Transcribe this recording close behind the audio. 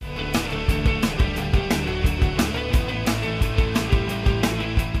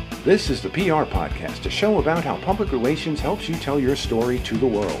This is the PR Podcast, a show about how public relations helps you tell your story to the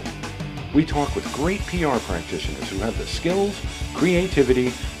world. We talk with great PR practitioners who have the skills,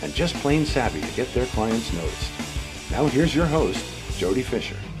 creativity, and just plain savvy to get their clients noticed. Now here's your host, Jody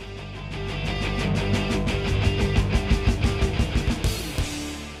Fisher.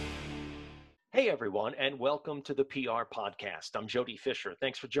 Hey everyone, and welcome to the PR Podcast. I'm Jody Fisher.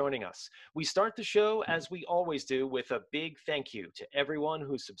 Thanks for joining us. We start the show, as we always do, with a big thank you to everyone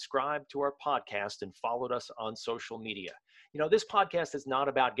who subscribed to our podcast and followed us on social media. You know, this podcast is not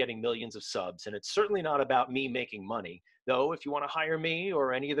about getting millions of subs, and it's certainly not about me making money. Though, if you want to hire me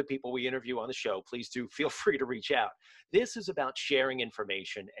or any of the people we interview on the show, please do feel free to reach out. This is about sharing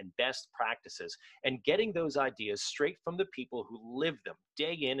information and best practices and getting those ideas straight from the people who live them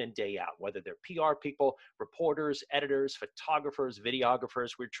day in and day out, whether they're PR people, reporters, editors, photographers,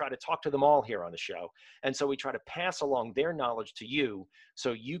 videographers. We try to talk to them all here on the show. And so we try to pass along their knowledge to you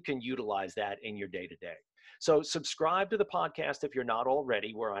so you can utilize that in your day-to-day. So subscribe to the podcast if you're not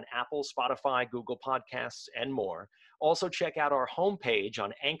already. We're on Apple, Spotify, Google Podcasts, and more. Also check out our homepage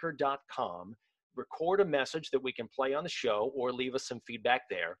on anchor.com. Record a message that we can play on the show or leave us some feedback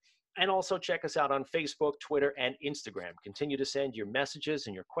there. And also check us out on Facebook, Twitter, and Instagram. Continue to send your messages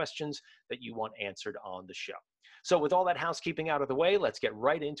and your questions that you want answered on the show. So with all that housekeeping out of the way, let's get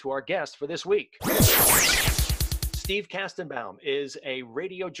right into our guest for this week. Steve Kastenbaum is a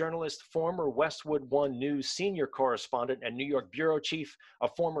radio journalist, former Westwood One News senior correspondent and New York bureau chief, a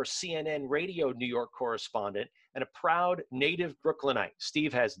former CNN radio New York correspondent, and a proud native Brooklynite.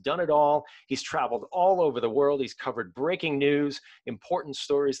 Steve has done it all. He's traveled all over the world. He's covered breaking news, important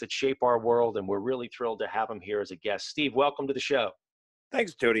stories that shape our world, and we're really thrilled to have him here as a guest. Steve, welcome to the show.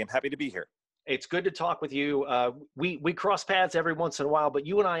 Thanks, Jody. I'm happy to be here. It's good to talk with you. We cross paths every once in a while, but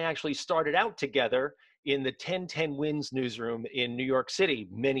you and I actually started out together in the 1010 Wins newsroom in New York City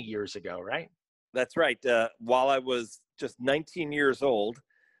many years ago, right? That's right. While I was just 19 years old,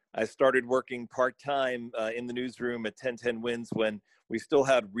 I started working part-time in the newsroom at 1010 Wins when we still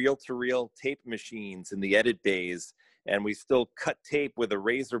had reel-to-reel tape machines in the edit bays, and we still cut tape with a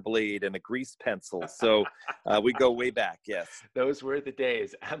razor blade and a grease pencil. So we go way back, yes. Those were the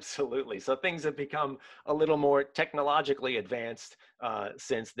days, absolutely. So things have become a little more technologically advanced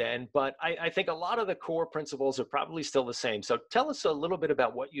since then, but I think a lot of the core principles are probably still the same. So tell us a little bit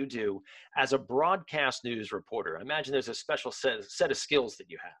about what you do as a broadcast news reporter. I imagine there's a special set of skills that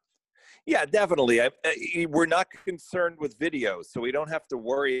you have. Yeah, definitely. We're not concerned with video, so we don't have to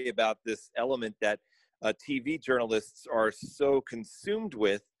worry about this element that TV journalists are so consumed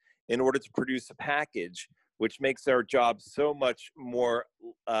with in order to produce a package, which makes our job so much more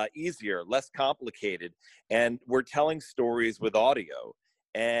easier, less complicated. And we're telling stories with audio.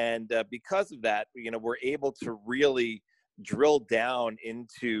 And because of that, you know, we're able to really drill down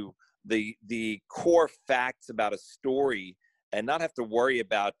into the core facts about a story and not have to worry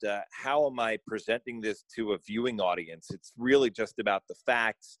about how am I presenting this to a viewing audience. It's really just about the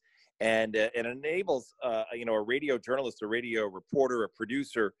facts. And it enables, you know, a radio journalist, a radio reporter, a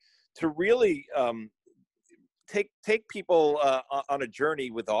producer to really take people on a journey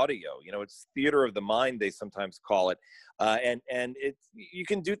with audio. You know, it's theater of the mind, they sometimes call it. And you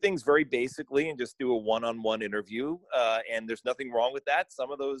can do things very basically and just do a one-on-one interview. And there's nothing wrong with that.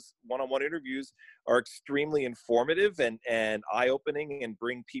 Some of those one-on-one interviews are extremely informative and eye-opening and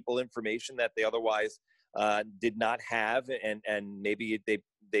bring people information that they otherwise did not have. And maybe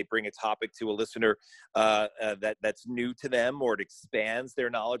they bring a topic to a listener that's new to them, or it expands their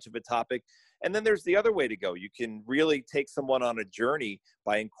knowledge of a topic. And then there's the other way to go. You can really take someone on a journey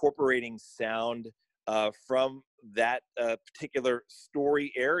by incorporating sound from that particular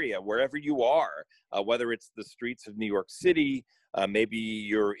story area, wherever you are, whether it's the streets of New York City, maybe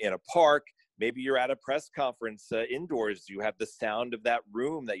you're in a park, maybe you're at a press conference indoors. You have the sound of that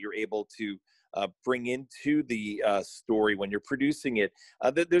room that you're able to bring into the story when you're producing it.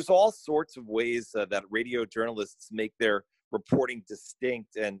 There's all sorts of ways that radio journalists make their reporting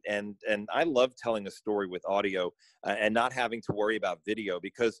distinct, and I love telling a story with audio and not having to worry about video,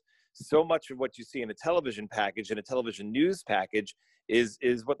 because so much of what you see in a television package, in a television news package, is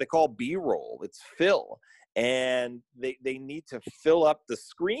what they call B-roll. It's fill, and they need to fill up the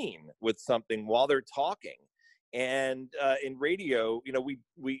screen with something while they're talking. And in radio, you know,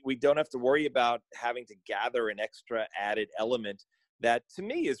 we don't have to worry about having to gather an extra added element that, to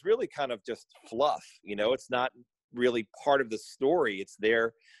me, is really kind of just fluff. You know, it's not really part of the story. It's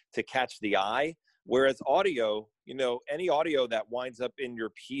there to catch the eye. Whereas audio, you know, any audio that winds up in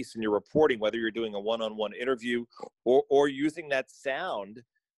your piece and your reporting, whether you're doing a one-on-one interview or using that sound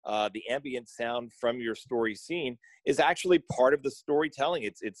the ambient sound from your story scene is actually part of the storytelling.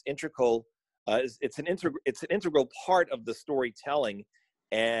 It's integral. It's an integral part of the storytelling,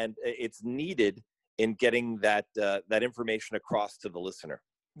 and it's needed in getting that information across to the listener.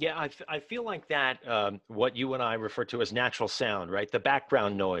 Yeah, I feel like that, what you and I refer to as natural sound, right? The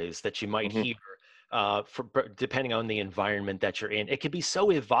background noise that you might Hmm. hear depending on the environment that you're in. It can be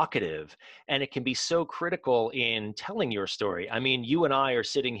so evocative and it can be so critical in telling your story. I mean, you and I are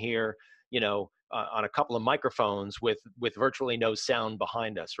sitting here, on a couple of microphones with virtually no sound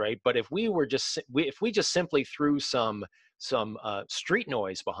behind us, right? But if we just simply threw some street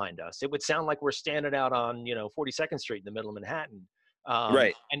noise behind us, it would sound like we're standing out on 42nd Street in the middle of Manhattan.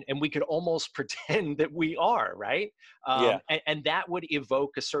 Right. And we could almost pretend that we are, right? Yeah. And that would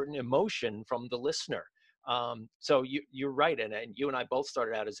evoke a certain emotion from the listener. So you're right, and you and I both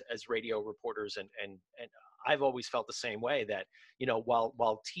started out as radio reporters, and I've always felt the same way, that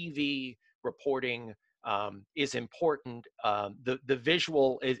while TV reporting is important, the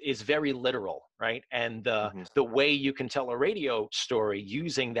visual is very literal, right? And Hmm. the way you can tell a radio story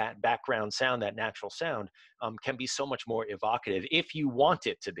using that background sound, that natural sound, can be so much more evocative if you want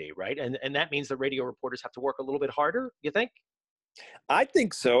it to be, right? And that means the radio reporters have to work a little bit harder, you think? I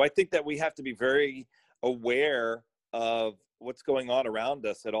think so. I think that we have to be very aware of what's going on around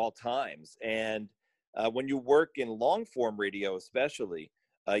us at all times. And when you work in long form radio, especially,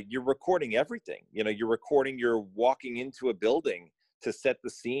 you're recording everything. You're walking into a building to set the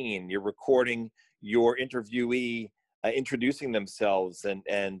scene. You're recording your interviewee introducing themselves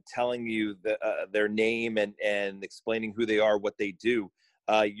and telling you their name and explaining who they are, what they do.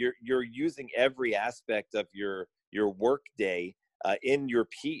 You're using every aspect of your work day in your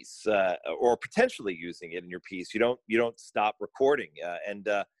piece, or potentially using it in your piece. You don't stop recording, and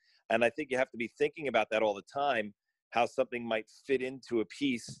I think you have to be thinking about that all the time, how something might fit into a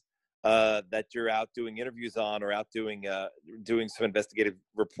piece that you're out doing interviews on, or out doing some investigative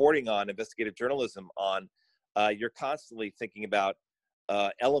reporting on, investigative journalism on. You're constantly thinking about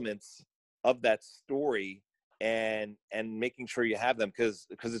elements of that story and making sure you have them, because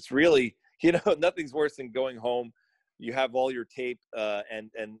it's really, nothing's worse than going home. You have all your tape, and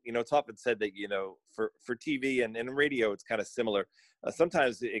it's often said that for TV and radio it's kind of similar.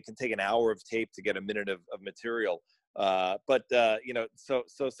 Sometimes it can take an hour of tape to get a minute of material, but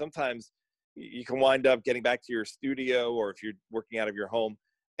so sometimes you can wind up getting back to your studio, or if you're working out of your home,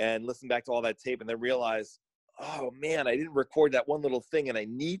 and listen back to all that tape and then realize, oh man, I didn't record that one little thing and I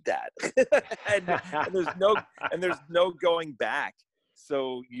need that. and there's no going back.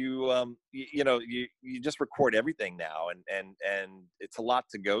 So you just record everything now, and it's a lot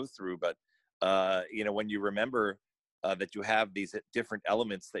to go through. But when you remember that you have these different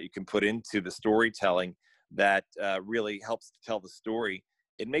elements that you can put into the storytelling that really helps to tell the story,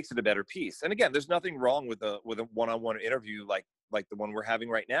 it makes it a better piece. And again, there's nothing wrong with a one-on-one interview like the one we're having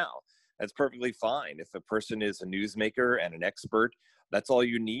right now. That's perfectly fine. If a person is a newsmaker and an expert, that's all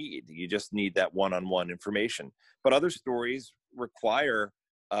you need. You just need that one-on-one information. But other stories require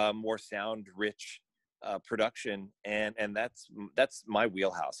more sound-rich production, and that's my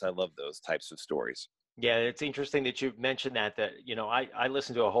wheelhouse. I love those types of stories. Yeah, it's interesting that you mentioned that I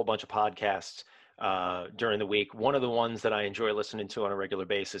listen to a whole bunch of podcasts during the week. One of the ones that I enjoy listening to on a regular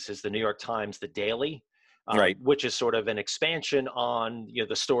basis is the New York Times, The Daily, Right. which is sort of an expansion on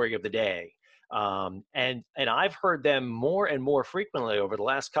the story of the day. And I've heard them more and more frequently over the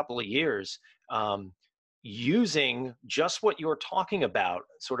last couple of years, using just what you're talking about,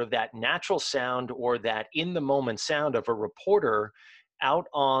 sort of that natural sound or that in the moment sound of a reporter out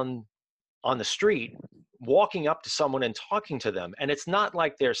on the street, walking up to someone and talking to them. And it's not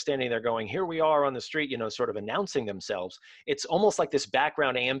like they're standing there going, here we are on the street, sort of announcing themselves. It's almost like this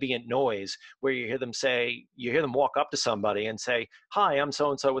background ambient noise where you hear them walk up to somebody and say, hi, I'm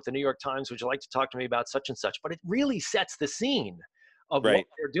so-and-so with the New York Times. Would you like to talk to me about such and such? But it really sets the scene of what Right.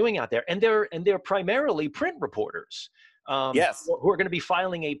 they're doing out there. And they're primarily print reporters, Yes. who are going to be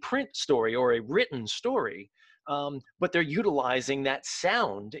filing a print story or a written story. But they're utilizing that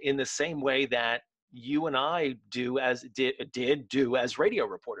sound in the same way that you and I do as radio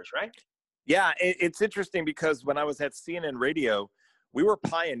reporters, right? Yeah, it's interesting because when I was at CNN Radio, we were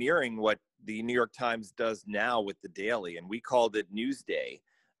pioneering what the New York Times does now with the Daily, and we called it Newsday,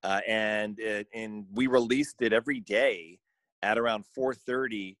 and we released it every day at around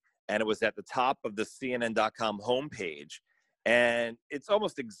 4:30, and it was at the top of the CNN.com homepage, and it's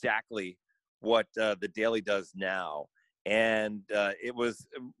almost exactly what the Daily does now. And it was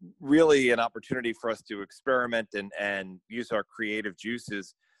really an opportunity for us to experiment and use our creative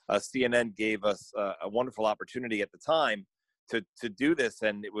juices. CNN gave us a wonderful opportunity at the time to do this,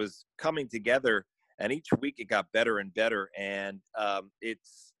 and it was coming together. And each week it got better and better, and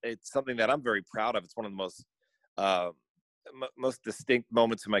it's something that I'm very proud of. It's one of the most distinct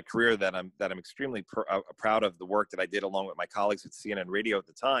moments in my career that I'm extremely proud of the work that I did along with my colleagues at CNN Radio at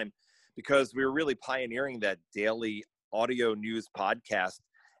the time, because we were really pioneering that daily audio news podcast.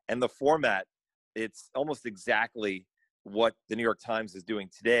 And the format, it's almost exactly what the New York Times is doing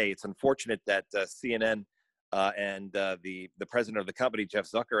today. It's unfortunate that CNN and the president of the company, Jeff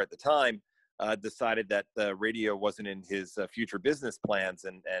Zucker, at the time, decided that the radio wasn't in his future business plans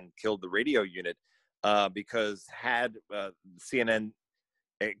and killed the radio unit, because had CNN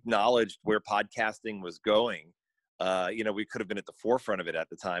acknowledged where podcasting was going, we could have been at the forefront of it at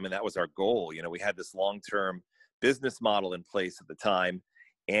the time, and that was our goal. We had this long-term business model in place at the time,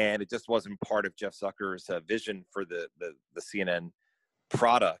 and it just wasn't part of Jeff Zucker's vision for the CNN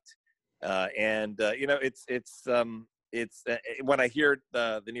product. It's when I hear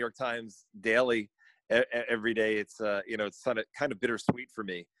the New York Times Daily every day, it's it's kind of bittersweet for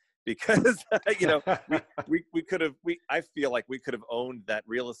me, because we could have I feel like we could have owned that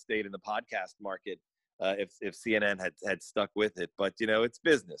real estate in the podcast market if CNN had stuck with it. But it's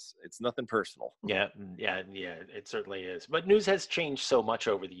business. It's nothing personal. Yeah, it certainly is. But news has changed so much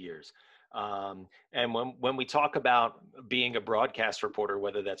over the years. And when we talk about being a broadcast reporter,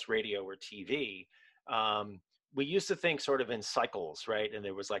 whether that's radio or TV, we used to think sort of in cycles, right? And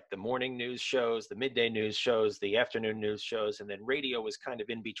there was like the morning news shows, the midday news shows, the afternoon news shows, and then radio was kind of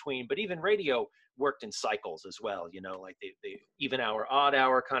in between. But even radio worked in cycles as well, like the even hour, odd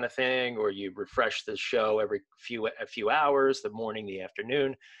hour kind of thing, or you refresh the show every a few hours, the morning, the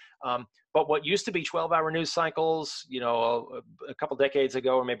afternoon. But what used to be 12-hour news cycles, a couple decades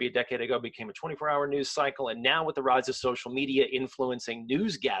ago, or maybe a decade ago, became a 24-hour news cycle. And now with the rise of social media influencing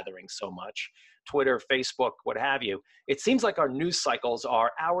news gathering so much, Twitter, Facebook, what have you, it seems like our news cycles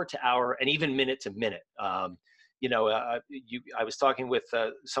are hour to hour and even minute to minute. I was talking with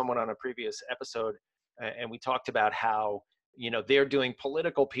someone on a previous episode, and we talked about how, they're doing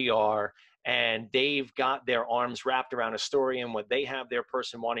political PR, and they've got their arms wrapped around a story and what they have their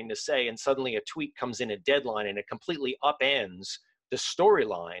person wanting to say, and suddenly a tweet comes in at deadline and it completely upends the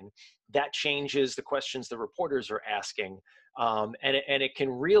storyline. That changes the questions the reporters are asking, and it can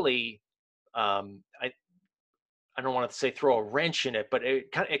really, I don't want to say throw a wrench in it, but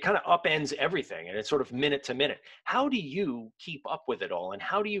it kind of upends everything, and it's sort of minute to minute. How do you keep up with it all, and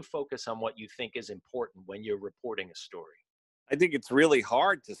how do you focus on what you think is important when you're reporting a story? I think it's really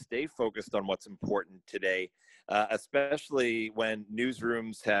hard to stay focused on what's important today, especially when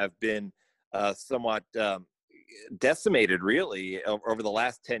newsrooms have been somewhat decimated, really. Over the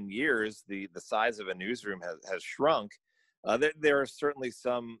last 10 years, the size of a newsroom has shrunk. There are certainly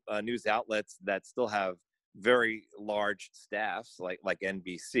some news outlets that still have very large staffs, like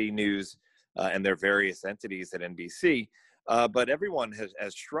NBC News and their various entities at NBC, but everyone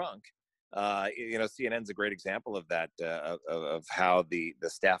has shrunk. CNN's a great example of that, of how the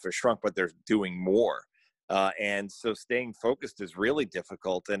staff has shrunk, but they're doing more. And so staying focused is really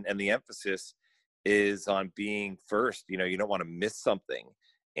difficult. And the emphasis is on being first. You don't want to miss something.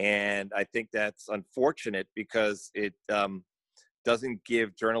 And I think that's unfortunate, because it doesn't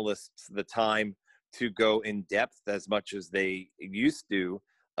give journalists the time to go in depth as much as they used to.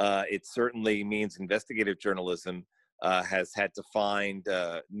 It certainly means investigative journalism has had to find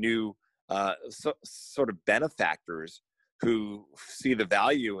new sort of benefactors who see the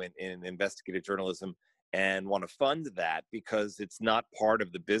value in investigative journalism and want to fund that, because it's not part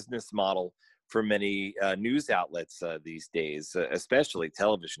of the business model for many news outlets these days, especially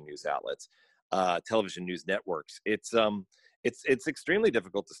television news outlets, television news networks. It's extremely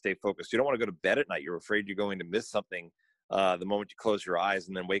difficult to stay focused. You don't want to go to bed at night. You're afraid you're going to miss something the moment you close your eyes,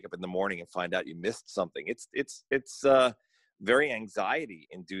 and then wake up in the morning and find out you missed something. It's very anxiety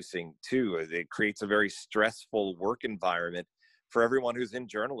inducing too. It creates a very stressful work environment for everyone who's in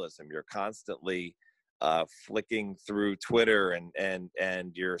journalism. You're constantly flicking through Twitter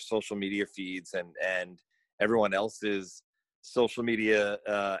and your social media feeds and everyone else's social media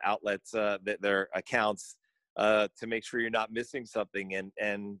outlets, their accounts, to make sure you're not missing something.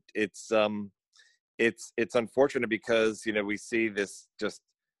 And it's unfortunate, because we see this just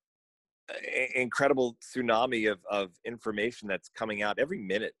incredible tsunami of information that's coming out every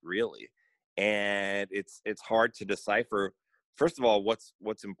minute, really, and it's hard to decipher, first of all,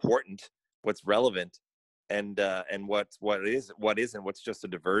 what's important, what's relevant, and what isn't, what's just a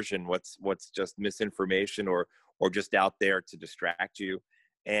diversion, what's just misinformation or just out there to distract you,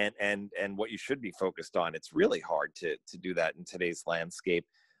 and what you should be focused on. It's really hard to do that in today's landscape.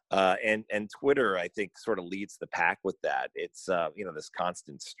 And Twitter, I think, sort of leads the pack with that. It's this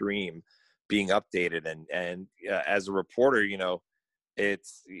constant stream being updated, and as a reporter,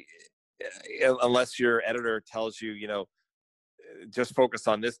 it's unless your editor tells you, just focus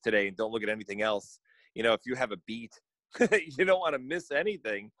on this today and don't look at anything else. If you have a beat, you don't want to miss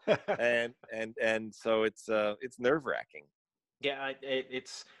anything, and so it's nerve-wracking. Yeah,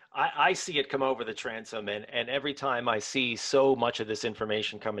 I see it come over the transom, and every time I see so much of this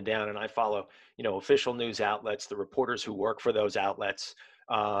information coming down, and I follow, official news outlets, the reporters who work for those outlets,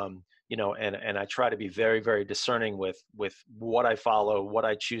 and I try to be very, very discerning with what I follow, what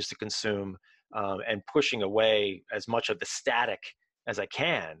I choose to consume, and pushing away as much of the static as I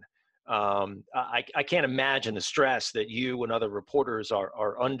can. I can't imagine the stress that you and other reporters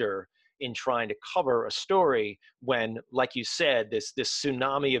are under in trying to cover a story when, like you said, this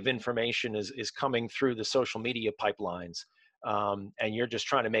tsunami of information is coming through the social media pipelines, and you're just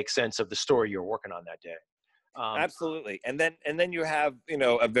trying to make sense of the story you're working on that day. Absolutely. And then you have,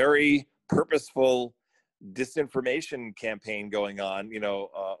 a very purposeful disinformation campaign going on,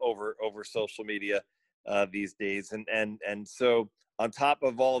 over social media these days. And so on top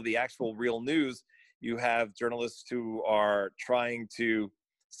of all of the actual real news, you have journalists who are trying to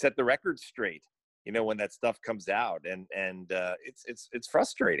set the record straight, when that stuff comes out, and it's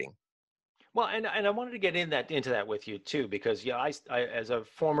frustrating. Well, and I wanted to get into that with you too, because I as a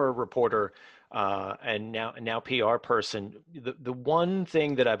former reporter, and now PR person, the one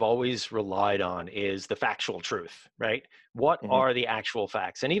thing that I've always relied on is the factual truth, right? What Mm-hmm. are the actual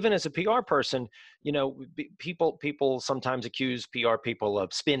facts? And even as a PR person, people sometimes accuse PR people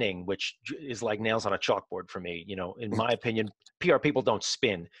of spinning, which is like nails on a chalkboard for me. In my opinion, PR people don't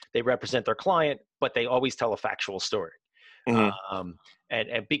spin; they represent their client, but they always tell a factual story. Mm-hmm.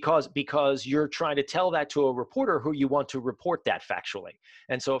 And because you're trying to tell that to a reporter who you want to report that factually.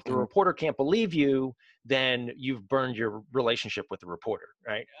 And so if the Mm-hmm. reporter can't believe you, then you've burned your relationship with the reporter,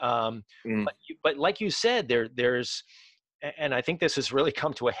 right? Mm-hmm. But like you said, there's, and I think this has really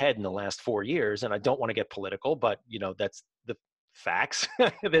come to a head in the last 4 years, and I don't want to get political, but that's the facts.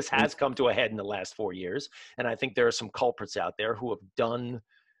 This has come to a head in the last 4 years. And I think there are some culprits out there who have done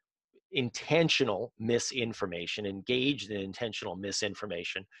intentional misinformation, engaged in intentional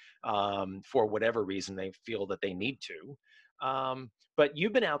misinformation, for whatever reason they feel that they need to. But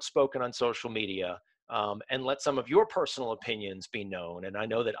you've been outspoken on social media, and let some of your personal opinions be known. And I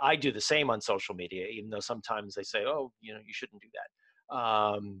know that I do the same on social media, even though sometimes they say, "Oh, you shouldn't do that,"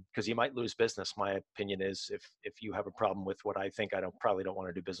 because you might lose business. My opinion is, if you have a problem with what I think, I probably don't want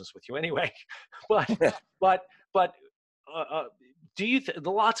to do business with you anyway. but but do you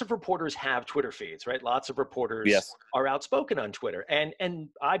lots of reporters have Twitter feeds, right? Lots of reporters Yes. are outspoken on Twitter, and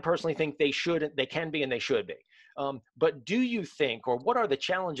I personally think they can be, and they should be. But do you think, or what are the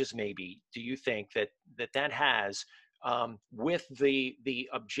challenges maybe, do you think that has, with the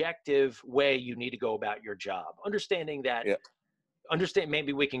objective way you need to go about your job? Understanding that, Yeah.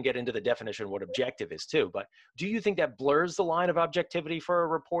 maybe we can get into the definition of what objective is too, but do you think that blurs the line of objectivity for a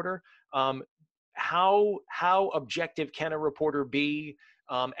reporter? How objective can a reporter be,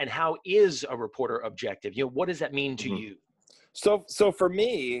 and how is a reporter objective? What does that mean to Mm-hmm. you? So for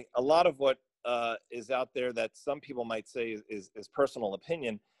me, a lot of what is out there that some people might say is personal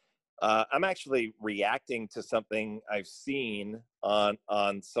opinion. I'm actually reacting to something I've seen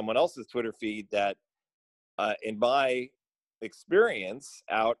on someone else's Twitter feed that, in my experience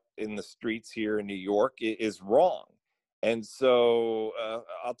out in the streets here in New York, is wrong. And so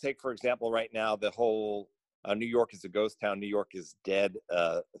I'll take, for example, right now, the whole New York is a ghost town, New York is dead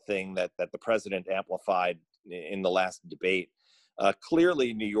thing that the president amplified in the last debate.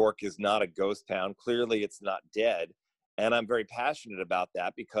 Clearly, New York is not a ghost town. Clearly, it's not dead. And I'm very passionate about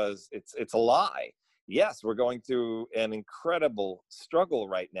that because it's a lie. Yes, we're going through an incredible struggle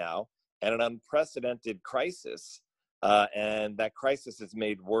right now and an unprecedented crisis. And that crisis is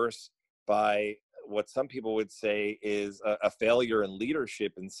made worse by what some people would say is a failure in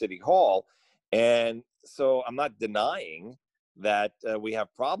leadership in City Hall. And so I'm not denying that we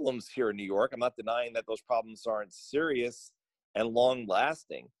have problems here in New York. I'm not denying that those problems aren't serious and long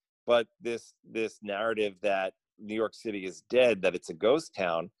lasting. But this narrative that New York City is dead, that it's a ghost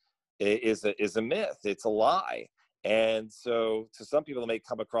town, is a myth. It's a lie. And so to some people, it may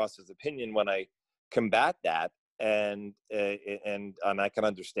come across as opinion when I combat that, and I can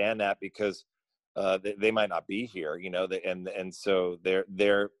understand that because they might not be here, and so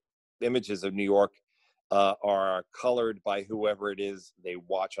their images of New York are colored by whoever it is they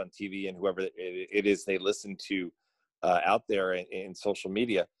watch on TV and whoever it is they listen to out there in social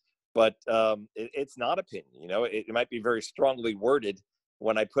media. But it's not opinion. It might be very strongly worded,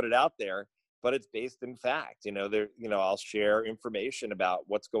 when I put it out there, but it's based in fact. I'll share information about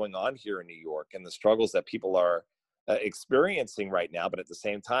what's going on here in New York and the struggles that people are experiencing right now. But at the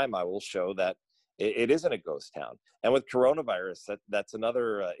same time, I will show that it isn't a ghost town. And with coronavirus, that's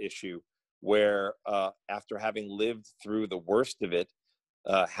another issue where after having lived through the worst of it,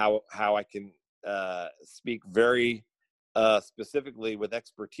 how I can speak very specifically with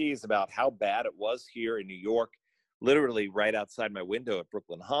expertise about how bad it was here in New York, literally right outside my window at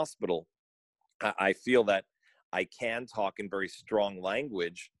Brooklyn Hospital. I feel that I can talk in very strong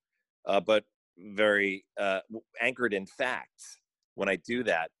language, but very anchored in facts when I do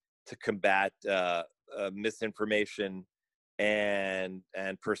that, to combat misinformation and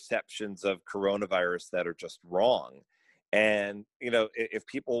perceptions of coronavirus that are just wrong. And if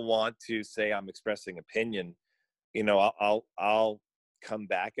people want to say I'm expressing opinion, I'll come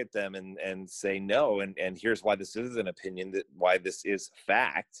back at them and say no, and here's why this is an opinion, why this is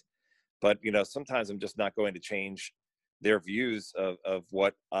fact. But sometimes I'm just not going to change their views of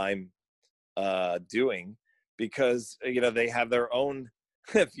what I'm doing, because they have their own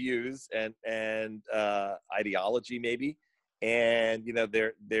views and ideology maybe, and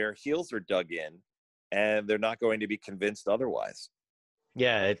their heels are dug in, and they're not going to be convinced otherwise.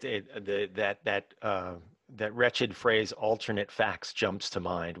 Yeah, that wretched phrase "alternate facts" jumps to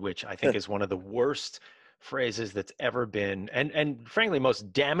mind, which I think is one of the worst phrases that's ever been, and frankly,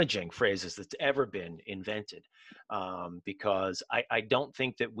 most damaging phrases that's ever been invented. Because I don't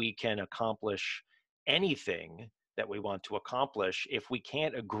think that we can accomplish anything that we want to accomplish if we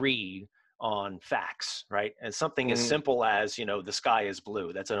can't agree on facts, right? And something as simple as, the sky is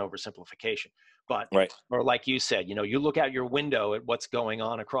blue. That's an oversimplification, but Right. or like you said, you look out your window at what's going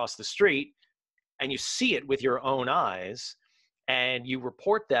on across the street and you see it with your own eyes, and you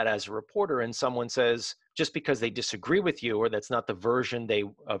report that as a reporter, and someone says, just because they disagree with you, or that's not the version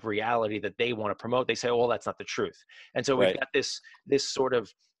of reality that they want to promote, they say, oh, well, that's not the truth. And so we've Right. got this sort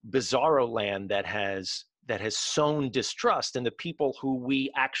of bizarro land that has sown distrust in the people who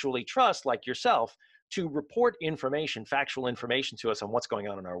we actually trust, like yourself, to report information, factual information to us on what's going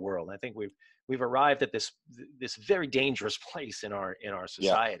on in our world. I think we've arrived at this very dangerous place in our Yeah.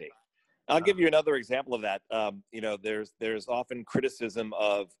 society. I'll give you another example of that. There's often criticism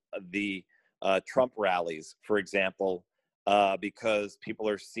of the Trump rallies, for example, because people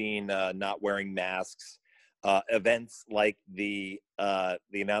are seen not wearing masks. Events like the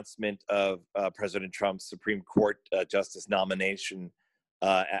announcement of President Trump's Supreme Court justice nomination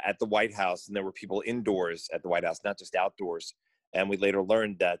at the White House, and there were people indoors at the White House, not just outdoors. And we later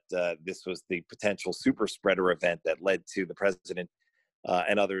learned that this was the potential super spreader event that led to the president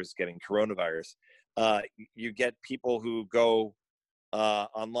and others getting coronavirus. You get people who go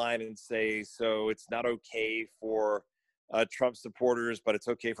online and say, so it's not okay for Trump supporters, but it's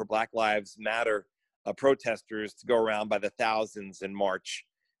okay for Black Lives Matter protesters to go around by the thousands in March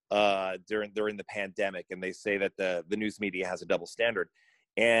during the pandemic. And they say that the news media has a double standard.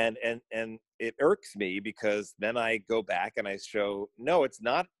 And it irks me, because then I go back and I show, no, it's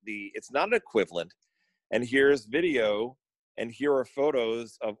not an equivalent. And here's video, and here are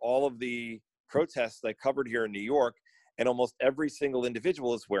photos of all of the protests I covered here in New York, and almost every single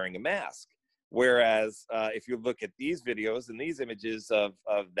individual is wearing a mask. Whereas if you look at these videos and these images of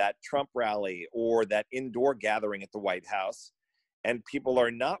that Trump rally or that indoor gathering at the White House, and people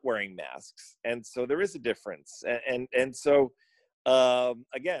are not wearing masks. And so there is a difference. And so,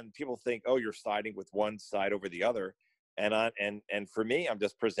 again, people think, oh, you're siding with one side over the other. And for me, I'm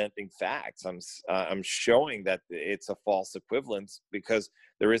just presenting facts. I'm showing that it's a false equivalence, because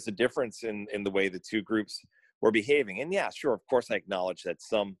there is a difference in the way the two groups were behaving. And yeah, sure, of course, I acknowledge that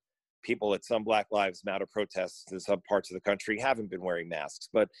some people at some Black Lives Matter protests in some parts of the country haven't been wearing masks.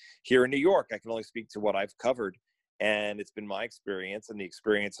 But here in New York, I can only speak to what I've covered. And it's been my experience and the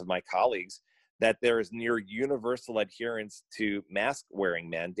experience of my colleagues that there is near universal adherence to mask wearing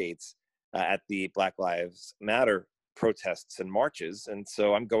mandates at the Black Lives Matter protests and marches. And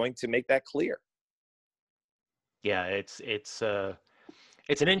so I'm going to make that clear. Yeah, it's an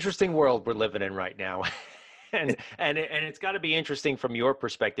interesting world we're living in right now. and it's got to be interesting from your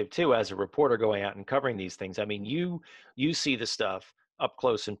perspective too, as a reporter going out and covering these things. I mean, you see the stuff up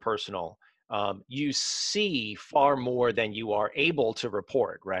close and personal. You see far more than you are able to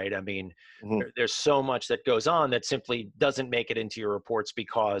report, right? I mean, there's so much that goes on that simply doesn't make it into your reports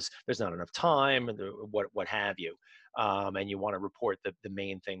because there's not enough time, and what have you. And you want to report the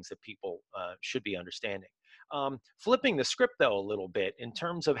main things that people should be understanding. Flipping the script, though, a little bit in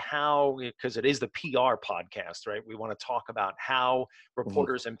terms of how, because it is the PR podcast, right? We want to talk about how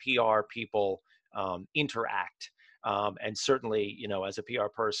reporters and PR people interact. And certainly, as a PR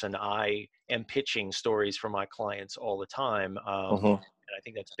person, I am pitching stories for my clients all the time. And I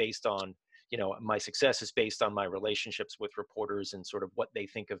think that's based on, my success is based on my relationships with reporters and sort of what they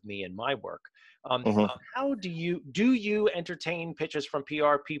think of me and my work. How do you entertain pitches from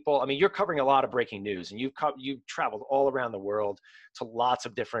PR people? I mean, you're covering a lot of breaking news, and you've traveled all around the world to lots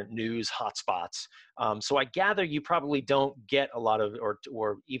of different news hotspots. So I gather you probably don't get a lot of,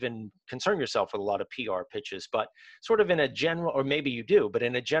 or even concern yourself with a lot of PR pitches, but sort of in a general, or maybe you do, but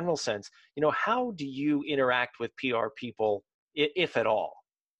in a general sense, how do you interact with PR people, if at all?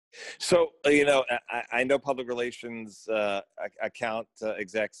 So, I know public relations account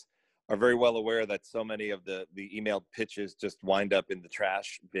execs are very well aware that so many of the emailed pitches just wind up in the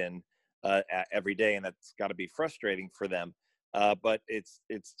trash bin every day, and that's got to be frustrating for them. But it's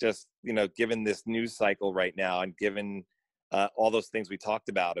just, given this news cycle right now, and given all those things we talked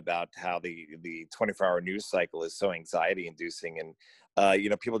about how the 24-hour news cycle is so anxiety inducing, and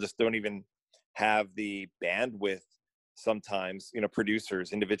people just don't even have the bandwidth. Sometimes,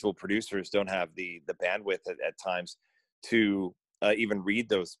 individual producers don't have the bandwidth at times to even read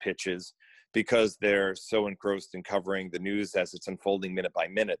those pitches, because they're so engrossed in covering the news as it's unfolding minute by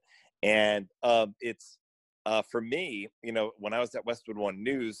minute. And it's for me, when I was at Westwood One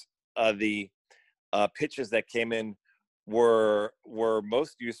News, the pitches that came in were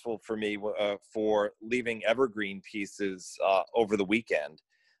most useful for me for leaving evergreen pieces over the weekend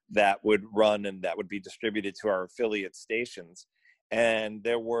that would run and that would be distributed to our affiliate stations. And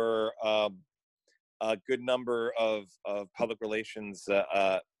there were a good number of public relations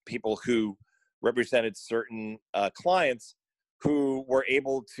people who represented certain clients who were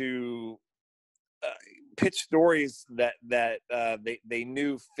able to pitch stories that they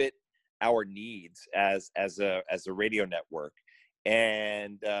knew fit our needs as a radio network.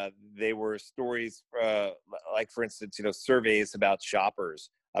 And they were stories like, for instance, surveys about shoppers,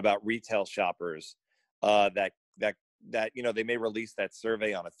 about retail shoppers, that they may release that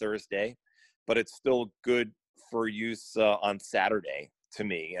survey on a Thursday, but it's still good for use on Saturday to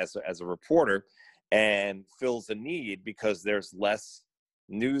me as a reporter, and fills a need because there's less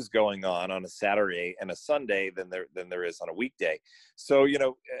news going on a Saturday and a Sunday than there is on a weekday. So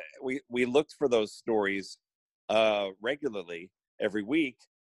we looked for those stories regularly every week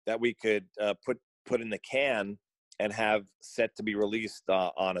that we could put in the can and have set to be released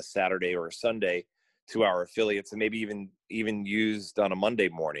on a Saturday or a Sunday to our affiliates, and maybe even used on a Monday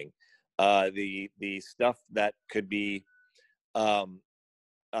morning. The stuff that could be piggybacked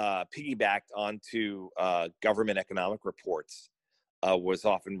onto government economic reports was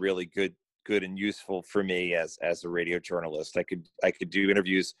often really good and useful for me as a radio journalist. I could do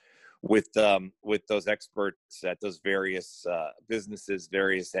interviews with those experts at those various businesses,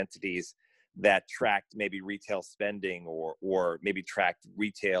 various entities that tracked maybe retail spending, or maybe tracked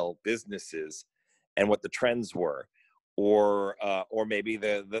retail businesses and what the trends were, or maybe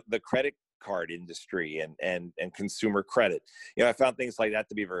the credit card industry and consumer credit. I found things like that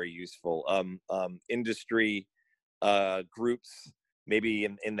to be very useful. Industry groups, maybe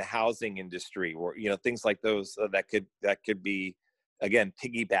in the housing industry, or things like those that could be, again,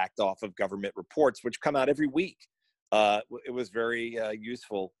 piggybacked off of government reports, which come out every week. It was very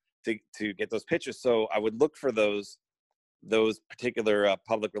useful to get those pitches. So I would look for those particular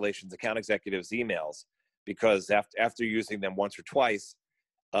public relations account executives' emails, because after using them once or twice,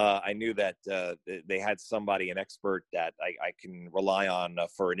 I knew that they had somebody, an expert that I can rely on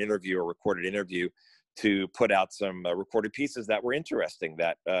for an interview, or recorded interview, to put out some recorded pieces that were interesting,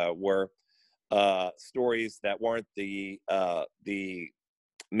 that were stories that weren't the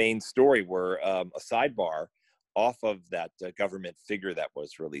main story, were a sidebar off of that government figure that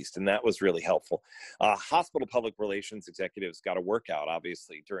was released. And that was really helpful. Hospital public relations executives got a workout,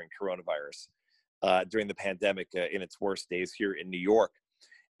 obviously, during coronavirus, during the pandemic, in its worst days here in New York.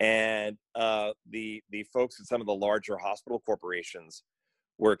 And the folks at some of the larger hospital corporations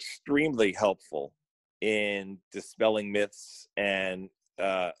were extremely helpful in dispelling myths and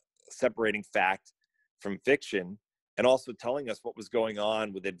separating fact from fiction, and also telling us what was going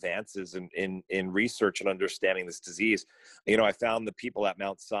on with advances in research and understanding this disease. I found the people at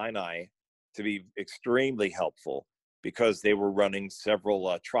Mount Sinai to be extremely helpful, because they were running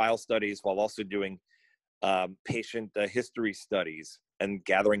several trial studies while also doing patient history studies and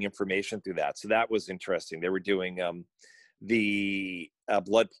gathering information through that. So that was interesting. They were doing the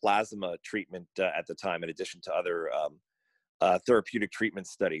blood plasma treatment at the time, in addition to other therapeutic treatment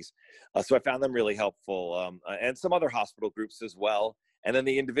studies. So I found them really helpful, and some other hospital groups as well. And then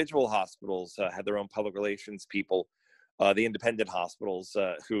the individual hospitals had their own public relations people, the independent hospitals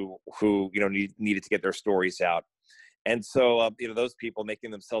who needed to get their stories out. And so, those people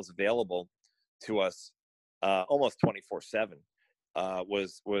making themselves available to us almost 24/7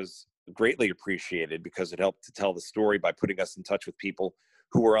 was greatly appreciated, because it helped to tell the story by putting us in touch with people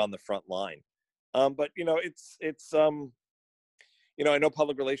who were on the front line. But I know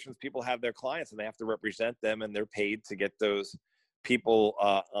public relations people have their clients and they have to represent them, and they're paid to get those people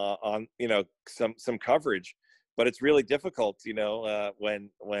on some coverage. But it's really difficult, when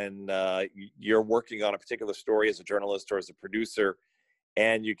you're working on a particular story as a journalist or as a producer,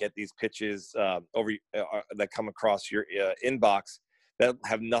 and you get these pitches that come across your inbox that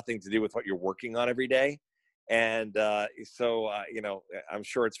have nothing to do with what you're working on every day. And I'm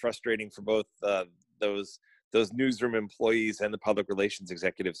sure it's frustrating for both those newsroom employees and the public relations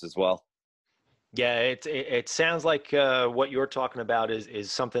executives as well. Yeah, it sounds like what you're talking about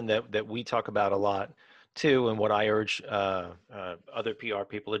is something that we talk about a lot too, and what I urge other PR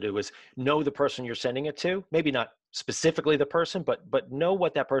people to do is know the person you're sending it to. Maybe not specifically the person, but know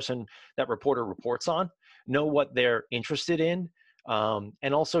what that reporter reports on, know what they're interested in,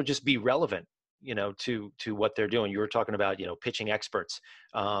 and also just be relevant, to what they're doing. You were talking about, pitching experts.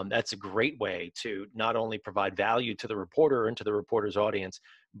 That's a great way to not only provide value to the reporter and to the reporter's audience,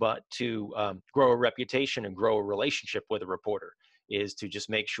 but to grow a reputation and grow a relationship with a reporter, is to just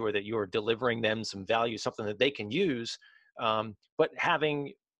make sure that you're delivering them some value, something that they can use, but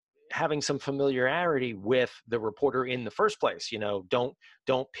having some familiarity with the reporter in the first place. Don't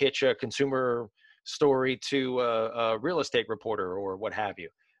pitch a consumer story to a real estate reporter or what have you.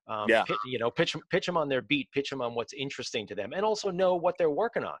 Yeah. Pitch them on their beat, pitch them on what's interesting to them, and also know what they're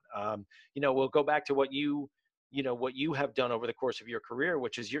working on. We'll go back to what you have done over the course of your career,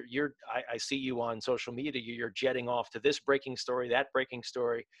 which is I see you on social media, you're jetting off to this breaking story, that breaking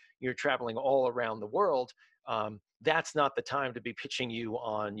story, you're traveling all around the world. That's not the time to be pitching you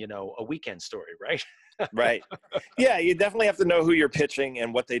on, a weekend story, right? Right. Yeah, you definitely have to know who you're pitching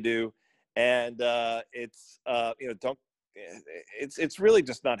and what they do. And it's really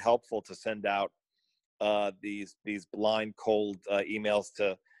just not helpful to send out these blind, cold emails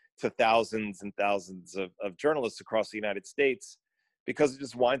to thousands and thousands of journalists across the United States, because it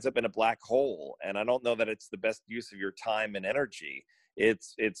just winds up in a black hole. And I don't know that it's the best use of your time and energy.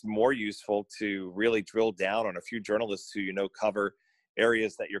 It's more useful to really drill down on a few journalists who cover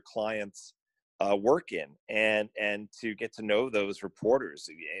areas that your clients work in, and to get to know those reporters.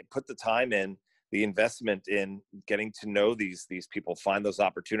 Put the time in, the investment in getting to know these people, find those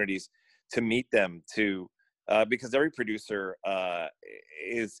opportunities to meet them, because every producer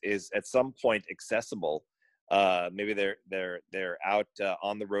is at some point accessible. Maybe they're out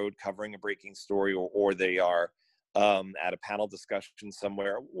on the road covering a breaking story, or they are at a panel discussion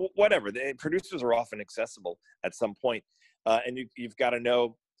somewhere. Whatever, the producers are often accessible at some point, and you've got to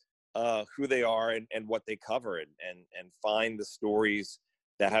know who they are and what they cover, and find the stories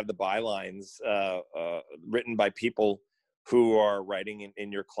that have the bylines written by people who are writing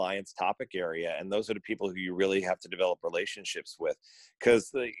in your client's topic area. And those are the people who you really have to develop relationships with,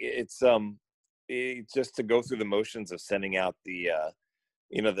 because it's just to go through the motions of sending out the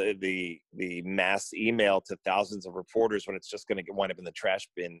mass email to thousands of reporters when it's just going to wind up in the trash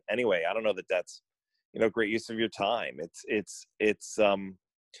bin anyway. I don't know that that's great use of your time.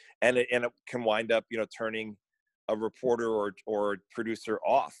 And it can wind up turning a reporter or producer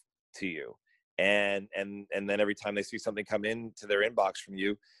off to you. And then every time they see something come into their inbox from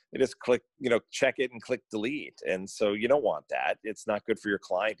you, they just click, check it and click delete. And so you don't want that. It's not good for your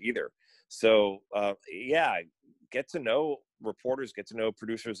client either. So get to know reporters, get to know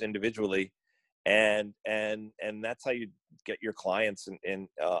producers individually, and that's how you get your clients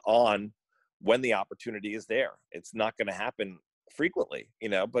on when the opportunity is there. It's not going to happen frequently,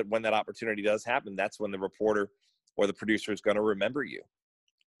 but when that opportunity does happen, that's when the reporter or the producer is going to remember you.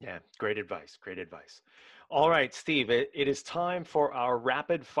 Yeah, great advice. Great advice. All right, Steve, it is time for our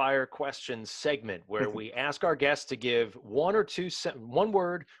rapid fire questions segment, where we ask our guests to give one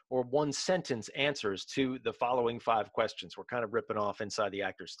word or one sentence answers to the following 5 questions. We're kind of ripping off inside the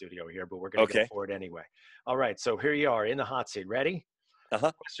actor's studio here, but we're going to go for it anyway. All right, so here you are in the hot seat. Ready?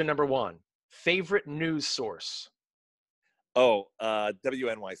 Uh-huh. Question number 1, favorite news source?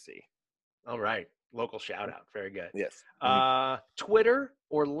 WNYC. All right. Local shout out. Very good. Yes. Twitter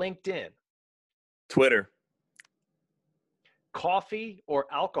or LinkedIn? Twitter. Coffee or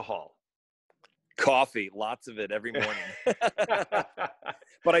alcohol? Coffee. Lots of it every morning.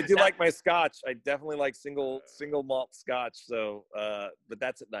 But I do like my scotch. I definitely like single malt scotch. So, but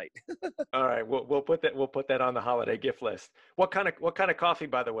that's at night. All right. We'll put that on the holiday gift list. What kind of coffee,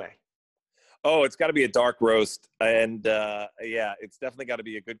 by the way? Oh, it's got to be a dark roast, and yeah, it's definitely got to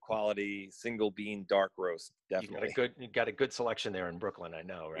be a good quality single bean dark roast. Definitely. You got a good selection there in Brooklyn, I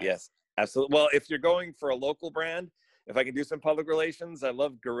know, right? Yes, absolutely. Well, if you're going for a local brand, if I can do some public relations, I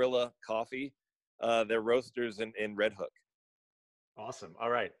love Gorilla Coffee. They're roasters in Red Hook. Awesome.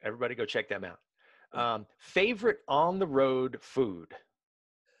 All right, everybody go check them out. Favorite on the road food?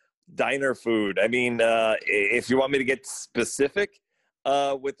 Diner food. I mean, if you want me to get specific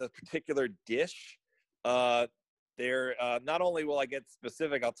with a particular dish, there not only will I get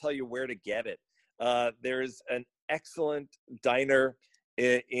specific, I'll tell you where to get it. There's an excellent diner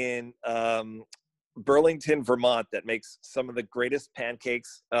in Burlington, Vermont, that makes some of the greatest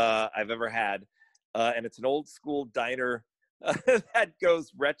pancakes I've ever had, and it's an old school diner that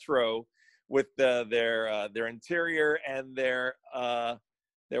goes retro with their interior and their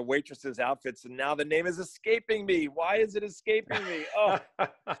waitresses' outfits. And now the name is escaping me. Why is it escaping me? Oh,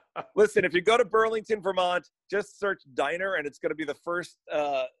 listen, if you go to Burlington, Vermont, just search diner, and it's going to be the first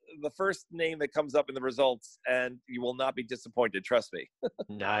name that comes up in the results, and you will not be disappointed. Trust me.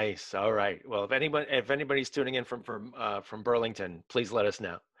 Nice. All right. Well, if anybody's tuning in from Burlington, please let us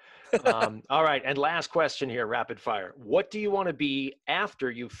know. All right. And last question here, rapid fire. What do you want to be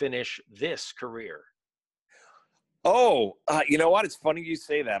after you finish this career? Oh, you know what? It's funny you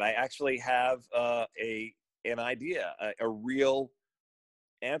say that. I actually have an idea, a real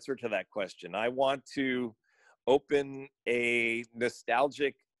answer to that question. I want to open a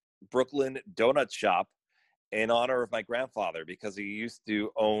nostalgic Brooklyn donut shop in honor of my grandfather, because he used to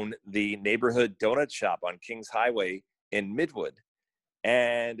own the neighborhood donut shop on Kings Highway in Midwood.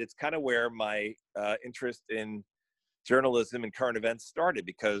 And it's kind of where my interest in journalism and current events started,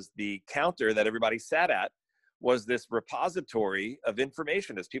 because the counter that everybody sat at was this repository of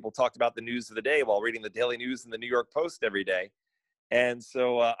information as people talked about the news of the day while reading the Daily News and the New York Post every day. And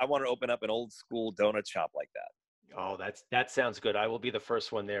so I want to open up an old school donut shop like that. Oh, that sounds good. I will be the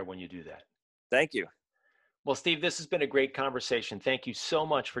first one there when you do that. Thank you. Well, Steve, this has been a great conversation. Thank you so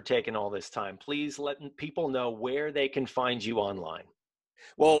much for taking all this time. Please let people know where they can find you online.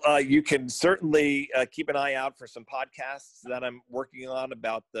 Well, you can certainly keep an eye out for some podcasts that I'm working on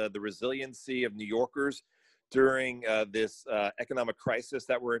about the resiliency of New Yorkers during this economic crisis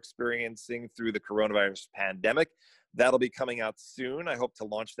that we're experiencing through the coronavirus pandemic. That'll be coming out soon. I hope to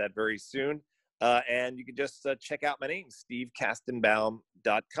launch that very soon. And you can just check out my name,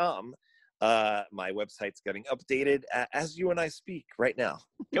 stevekastenbaum.com. My website's getting updated as you and I speak right now.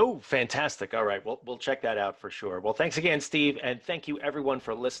 Oh, fantastic. All right. We'll check that out for sure. Well, thanks again, Steve. And thank you everyone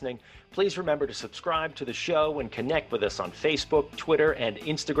for listening. Please remember to subscribe to the show and connect with us on Facebook, Twitter, and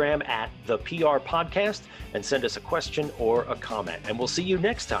Instagram at The PR Podcast, and send us a question or a comment. And we'll see you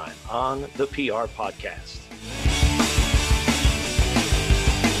next time on The PR Podcast.